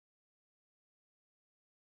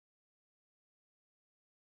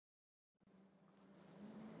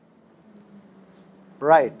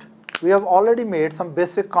Right. We have already made some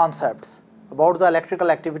basic concepts about the electrical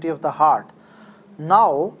activity of the heart.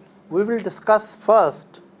 Now we will discuss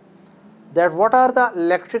first that what are the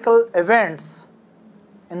electrical events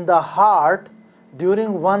in the heart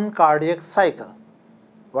during one cardiac cycle.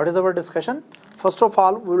 What is our discussion? First of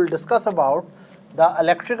all, we will discuss about the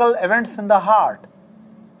electrical events in the heart.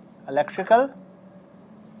 Electrical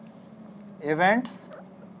events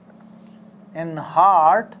in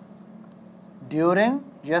heart during,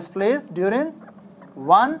 yes please, during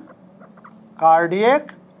one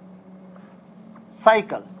cardiac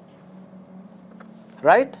cycle,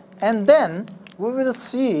 right? And then we will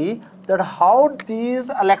see that how these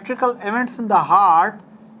electrical events in the heart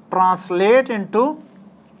translate into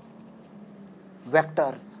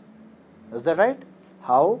vectors. Is that right?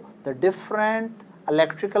 How the different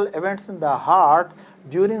electrical events in the heart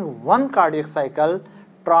during one cardiac cycle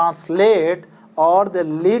translate or they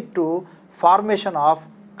lead to formation of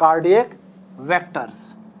cardiac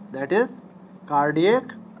vectors. That is cardiac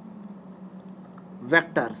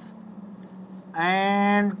vectors.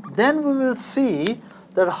 And then we will see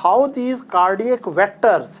that how these cardiac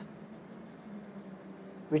vectors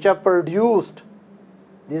which are produced,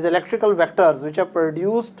 these electrical vectors which are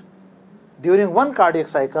produced during one cardiac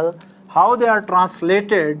cycle, how they are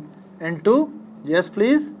translated into, yes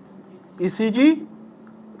please, ECG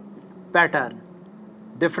pattern,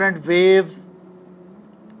 different waves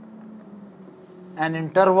and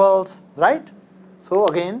intervals, right? So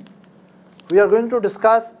again, we are going to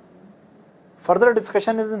discuss, further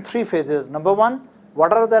discussion is in three phases. Number one,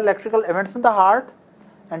 what are the electrical events in the heart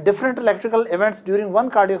and different electrical events during one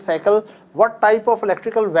cardiac cycle, what type of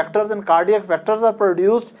electrical vectors and cardiac vectors are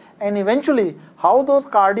produced, and eventually how those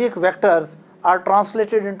cardiac vectors are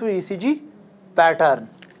translated into ECG pattern.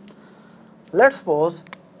 Let's suppose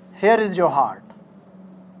here is your heart,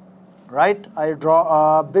 right? I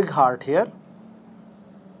draw a big heart here,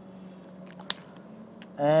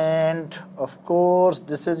 and of course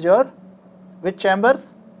this is your which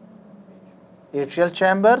chambers? Atrial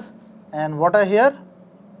chambers. And what are here?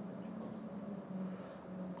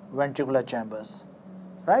 Ventricular chambers,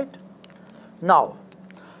 right? Now,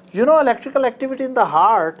 you know electrical activity in the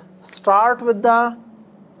heart start with the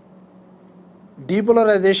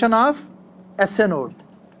depolarization of SA node.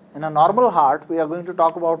 In a normal heart, we are going to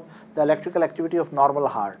talk about the electrical activity of normal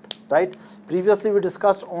heart, right? Previously we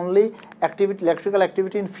discussed only electrical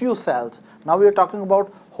activity in few cells. Now we are talking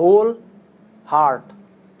about whole heart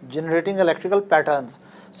generating electrical patterns.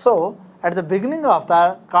 So at the beginning of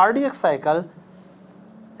the cardiac cycle,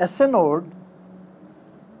 SA node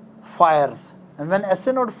fires, and when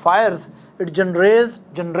SA node fires, it generates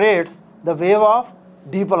the wave of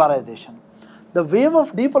depolarization. The wave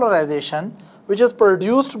of depolarization which is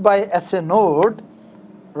produced by SA node,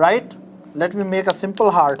 right? Let me make a simple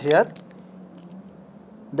heart here.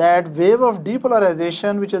 That wave of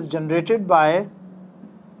depolarization which is generated by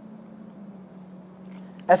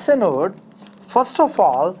SA node, first of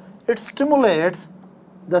all, it stimulates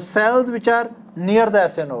the cells which are near the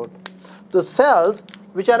SA node. The cells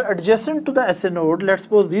which are adjacent to the SA node, let's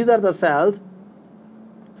suppose these are the cells,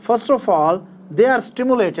 first of all, they are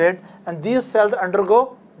stimulated and these cells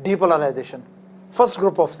undergo depolarization, first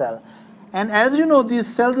group of cell. And as you know, these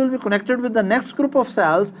cells will be connected with the next group of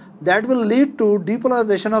cells that will lead to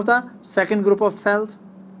depolarization of the second group of cells.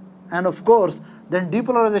 And of course, then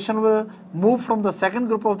depolarization will move from the second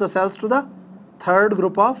group of the cells to the third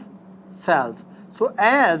group of cells. So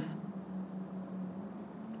as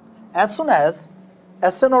soon as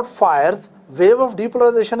SA node fires, wave of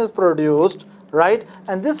depolarization is produced, right?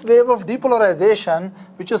 And this wave of depolarization,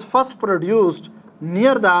 which is first produced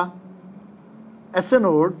near the SA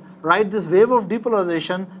node, right? This wave of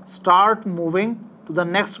depolarization start moving to the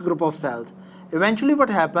next group of cells. Eventually what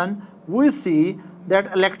happens, we see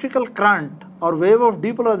that electrical current or wave of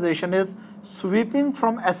depolarization is sweeping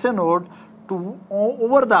from SA node to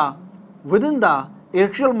within the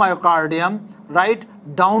atrial myocardium, right,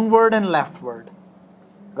 downward and leftward,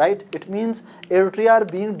 right? It means atria are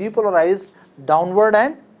being depolarized downward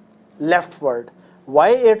and leftward.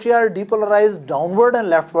 Why atria are depolarized downward and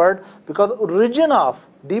leftward? Because origin of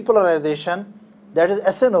depolarization, that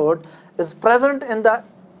is SA node, is present in the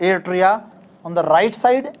atria on the right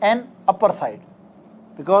side and upper side.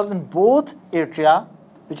 Because in both atria,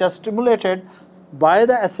 which are stimulated by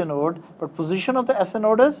the SA node, but position of the SA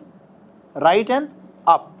node is right and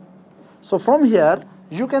up. So from here,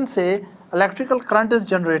 you can say electrical current is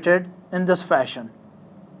generated in this fashion,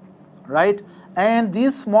 right? And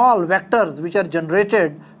these small vectors which are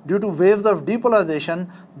generated due to waves of depolarization,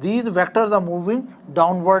 these vectors are moving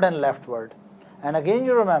downward and leftward. And again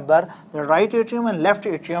you remember the right atrium and left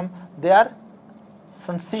atrium, they are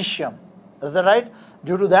syncytium. Is that right?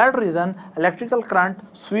 Due to that reason, electrical current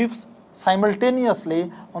sweeps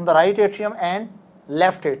simultaneously on the right atrium and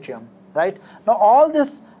left atrium, right? Now all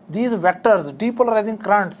these vectors, depolarizing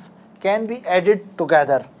currents, can be added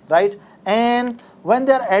together, right? And when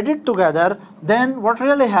they are added together, then what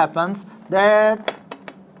really happens, that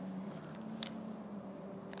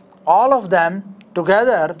all of them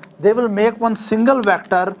together, they will make one single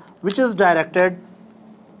vector which is directed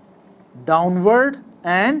downward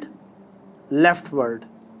and leftward.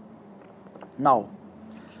 Now,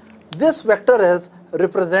 this vector is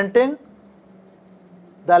representing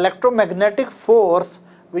the electromagnetic force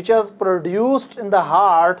which is produced in the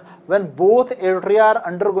heart when both atria are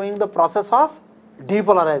undergoing the process of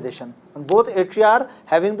depolarization, when both atria are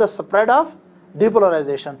having the spread of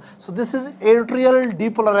depolarization. So this is atrial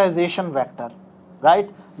depolarization vector, right?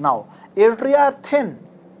 Now, atria are thin.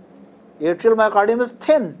 Atrial myocardium is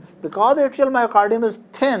thin. Because atrial myocardium is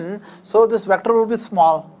thin, so this vector will be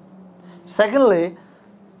small. Secondly,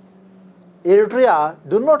 atria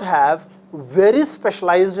do not have very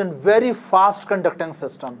specialized and very fast conducting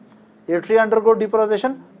system. Atria undergo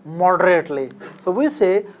depolarization moderately. So we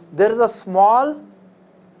say there is a small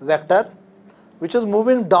vector which is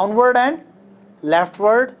moving downward and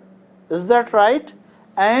leftward. Is that right?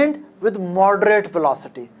 And with moderate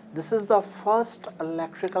velocity. This is the first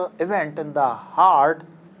electrical event in the heart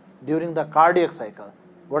during the cardiac cycle.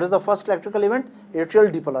 What is the first electrical event? Atrial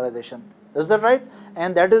depolarization. Is that right?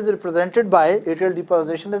 And that is represented by, atrial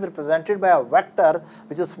depolarization is represented by a vector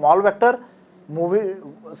which is small vector,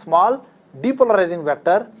 small depolarizing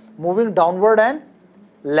vector moving downward and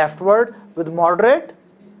leftward with moderate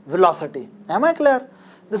velocity. Am I clear?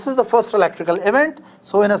 This is the first electrical event.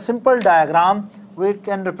 So in a simple diagram, we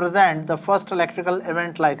can represent the first electrical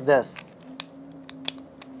event like this.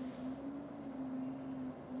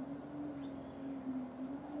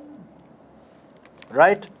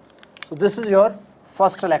 Right? So this is your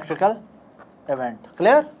first electrical event.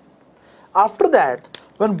 Clear? After that,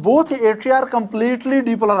 when both atria are completely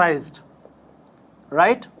depolarized,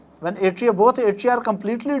 right? When both atria are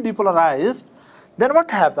completely depolarized, then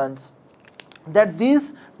what happens? That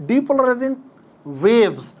these depolarizing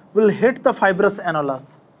waves will hit the fibrous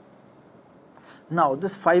annulus. Now,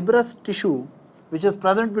 this fibrous tissue which is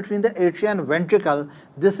present between the atria and ventricle,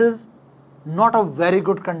 this is not a very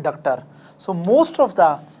good conductor. So most of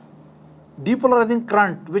the depolarizing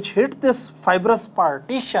current which hit this fibrous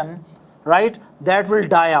partition, right, that will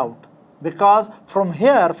die out, because from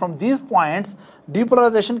here, from these points,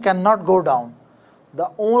 depolarization cannot go down. The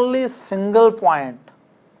only single point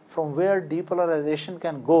from where depolarization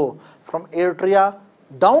can go from atria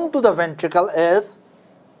down to the ventricle is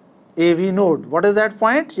AV node. What is that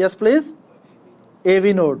point? Yes, please.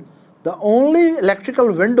 AV node. The only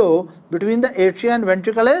electrical window between the atria and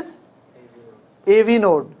ventricle is AV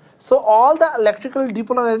node. So all the electrical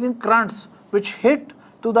depolarizing currents which hit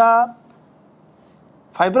to the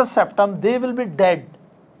fibrous septum, they will be dead.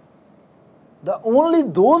 The only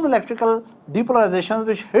those electrical depolarizations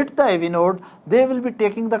which hit the AV node, they will be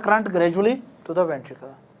taking the current gradually to the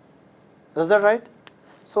ventricle. Is that right?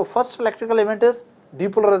 So first electrical event is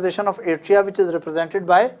depolarization of atria, which is represented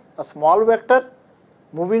by a small vector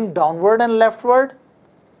moving downward and leftward,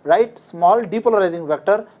 right? Small depolarizing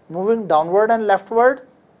vector moving downward and leftward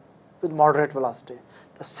with moderate velocity.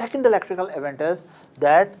 The second electrical event is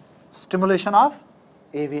that stimulation of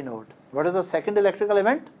AV node. What is the second electrical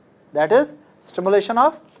event? That is stimulation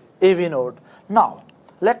of AV node. Now,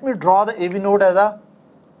 let me draw the AV node as a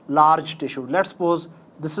large tissue. Let's suppose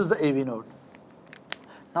this is the AV node.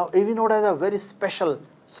 Now, AV node has a very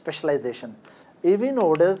specialization. AV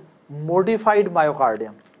node is modified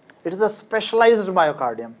myocardium. It is a specialized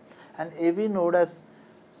myocardium, and AV node is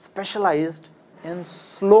specialized in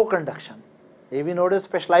slow conduction. AV node is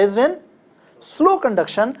specialized in slow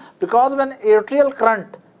conduction, because when atrial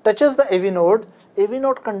current touches the AV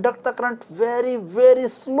node conducts the current very, very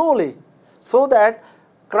slowly, so that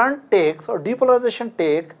current takes, or depolarization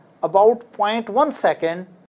take, about 0.1 second